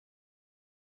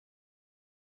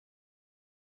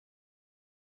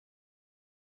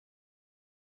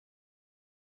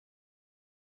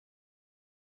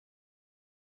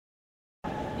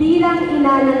Bilang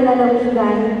ina ng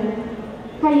lalawigan,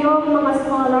 kayong mga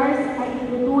scholars ay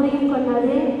ituturing ko na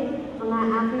rin mga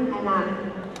aking anak.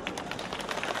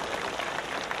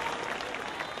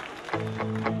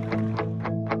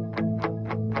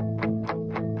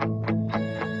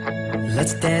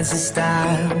 Let's dance in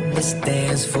style, let's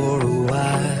dance for a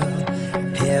while.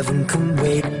 Heaven can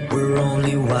wait, we're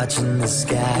only watching the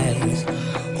skies.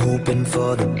 Hoping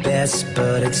for the best,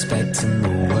 but expecting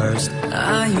the worst.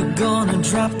 Are you gonna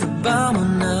drop the bomb or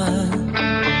not?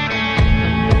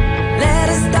 Let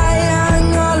us die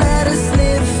young or let us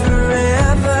live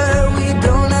forever. We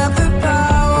don't have the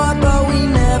power, but we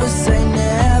never say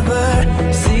never.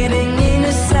 Sitting in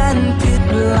a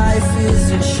sandpit, life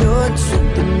isn't short.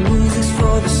 The music's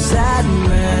for the sad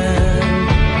man.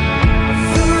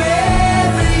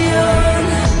 Forever young,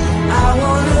 I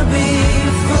wanna be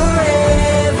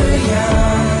forever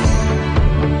young.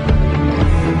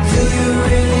 Do you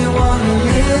really wanna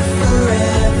live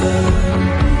forever?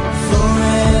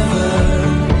 Forever,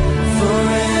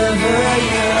 forever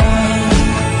young.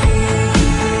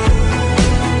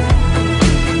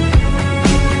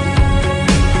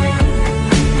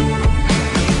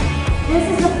 This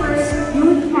is the first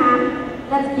youth camp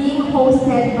that's being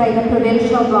hosted by the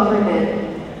provincial government.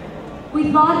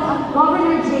 We thought of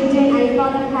Governor JJ, I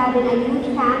thought of having a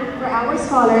youth camp for our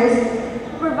scholars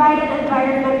to provide an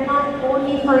environment not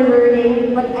only for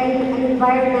learning, but an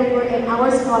environment wherein our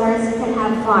scholars can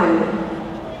have fun.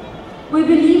 We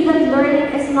believe that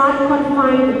learning is not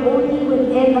confined only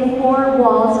within the four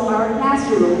walls of our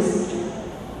classrooms.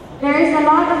 There is a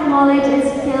lot of knowledge and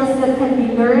skills that can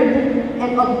be learned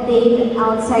and obtained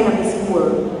outside of the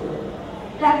school.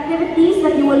 The activities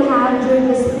that you will have during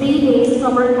this 3-day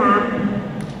summer camp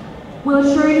will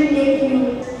surely make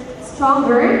you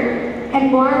stronger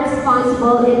and more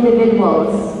responsible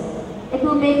individuals. It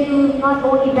will make you not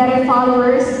only better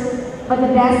followers, but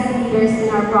the best leaders in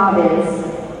our province.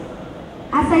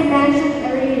 As I mentioned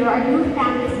earlier, our youth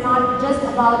camp is not just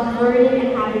about learning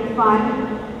and having fun,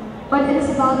 but it is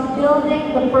about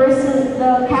building the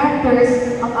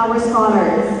characters of our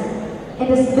scholars. It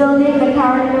is building the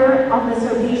character of the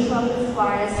Serbisyong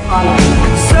Suarez scholars.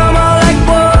 Some are like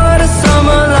water, some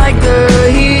are like the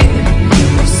heat.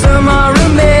 Some are a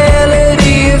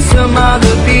melody, some are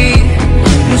the beat.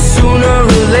 And sooner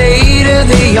or later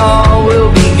they all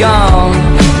will be gone.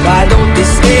 Why don't they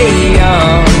stay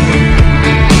young?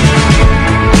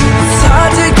 It's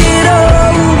hard to get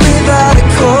old without a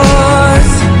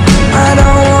cause. I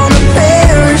don't wanna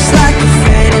perish like a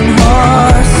fading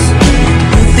horse.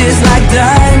 Youth is like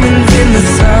diamonds in the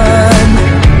sun,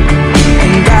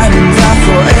 and diamonds are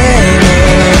forever.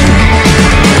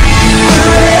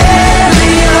 Forever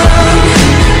young,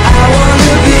 I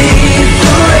wanna be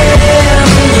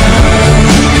forever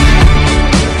young.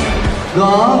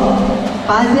 Go,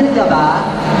 puzzle ka ba?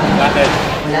 Bakit?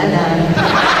 Wala na.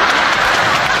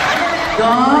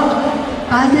 Go,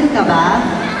 puzzle ka ba?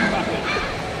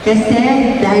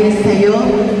 Kasi dahil sa'yo,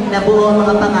 nabuo ang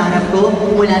mga pangarap ko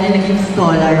mula na naging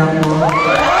scholar ako.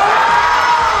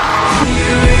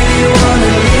 You really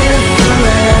wanna live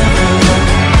forever,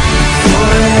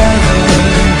 forever.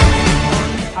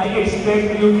 I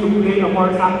expect you to play a more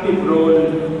active role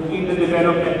in the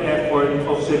development effort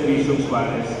of Serbisyong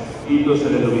Suarez dito sa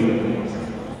lalawigan.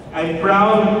 I'm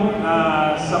proud na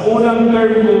sa unang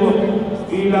term ko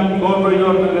bilang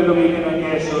governor ng lalawigan ng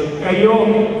Quezon, kayo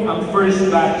ang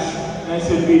first batch ng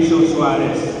Serbisyong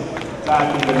Suarez sa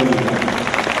ating lalawigan.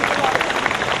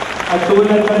 At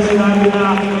tulad ng sinabi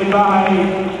na aking may bahay,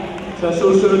 sa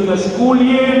susunod na school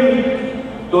year,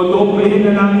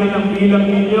 dodoblehin na namin ang bilang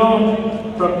ninyo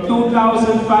from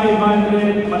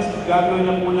 2,500, mas gagawin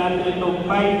na po natin itong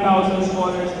 5,000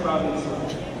 scholars province.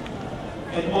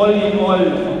 And all in all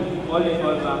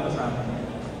mga kasama.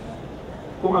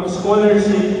 Kung ang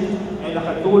scholarship ay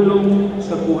nakatulong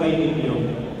sa buhay ninyo,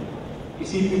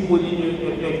 isipin po ninyo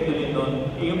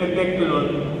yung epekto nun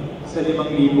sa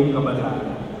 5,000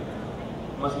 kabataan.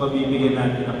 Mas mabibigyan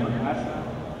natin ng pag-asa,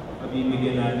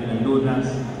 mabibigyan natin ng lunas,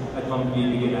 at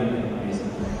mabibigyan natin ng isa.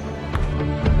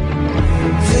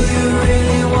 Do you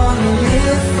really wanna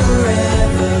live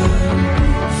forever,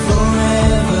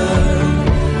 forever,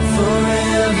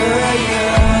 forever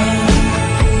young?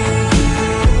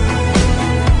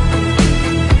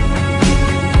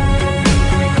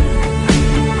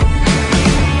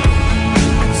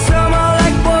 Some are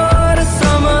like water,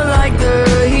 some are like the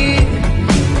heat.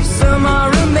 Some are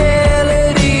a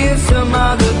melody, some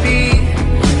are the beat.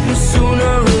 And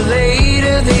sooner or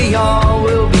later they all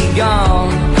will be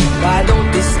gone. Why don't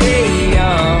they stay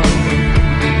young?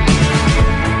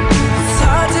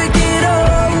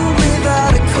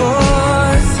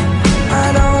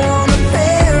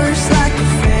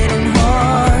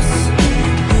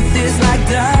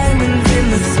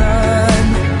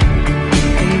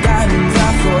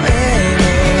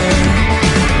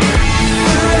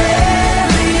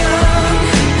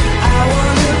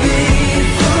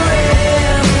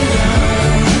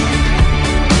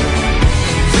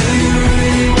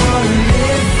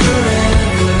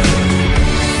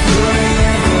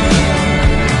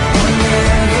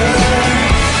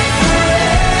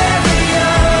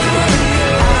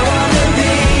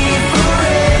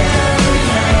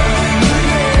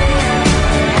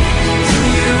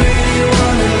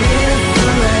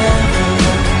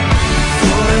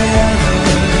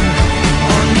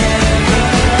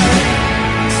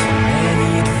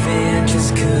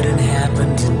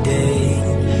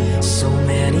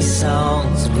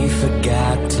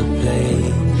 forgot to play.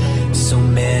 So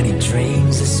many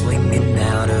dreams are swinging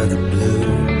out of the blue.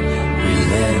 We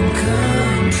let them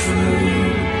come true.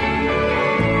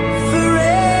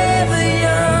 Forever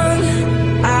young,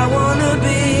 I wanna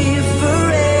be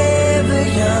forever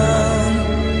young.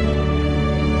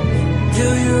 Do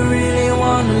you really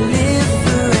wanna live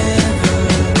forever?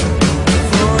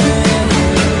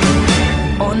 Forever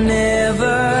or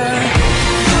never?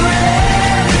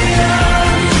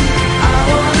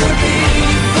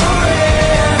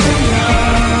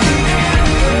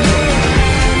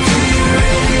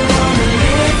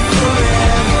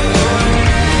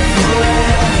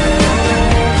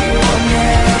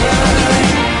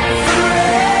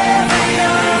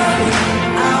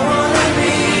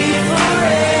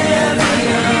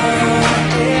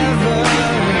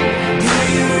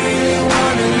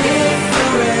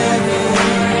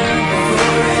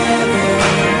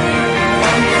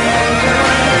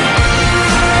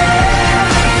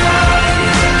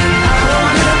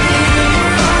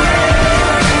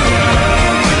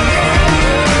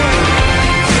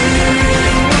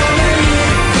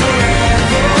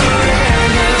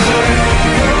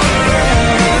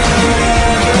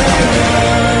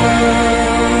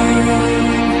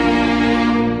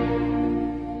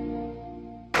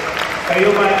 Kayo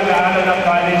man nag-aaral ng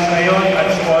college ngayon at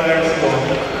scholars ko,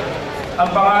 ang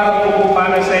pangarap ko po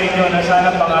para sa inyo na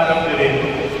sana pangarap nyo rin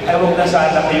ay huwag na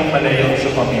sana kayong malayo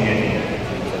sa pamilya niyo.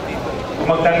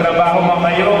 Kung magtatrabaho man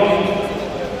kayo,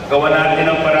 gawa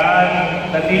natin ang paraan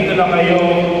na dito na kayo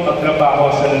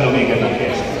magtrabaho sa lalawigan ng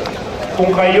Quezon.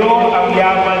 Kung kayo ang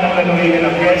yaman ng lalawigan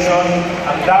ng Quezon,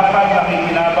 ang dapat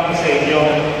nakikinabang sa inyo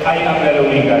ay ang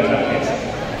lalawigan ng Quezon.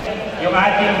 Yung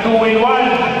ating 2-in-1,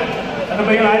 ano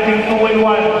ba yung ating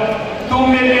 2-in-1?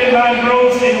 2 million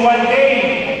mangroves in 1 day.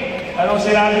 Anong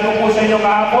sinabi ko po sa inyo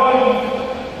kahapon?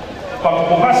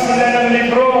 Pagbukas sila ng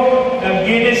libro ng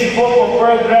Guinness Book of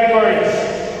World Records,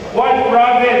 what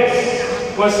province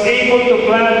was able to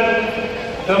plant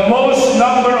the most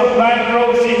number of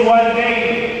mangroves in 1 day?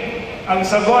 Ang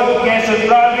sagot, Quezon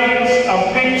Province.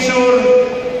 Ang picture,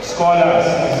 scholars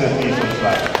ng Serbisyong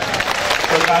Suarez.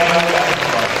 So tayo ang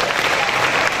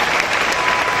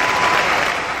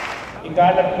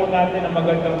ikalat po natin ang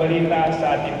magandang balita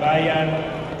sa ating bayan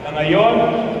na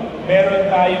ngayon,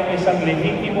 meron tayong isang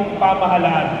lehitimong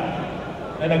pamahalaan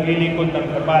na naglilingkod ng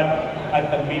tapat at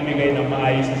nagbibigay ng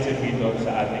maayos na serbisyo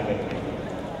sa ating bayan.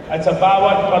 At sa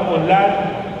bawat pag-unlad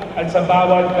at sa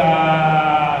bawat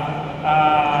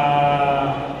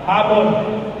habon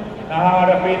na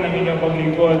haharapin ng inyong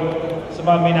paglingkod sa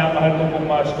mga minamahal ko pong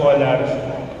mga scholars,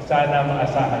 sana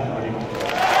maasahan mo rin.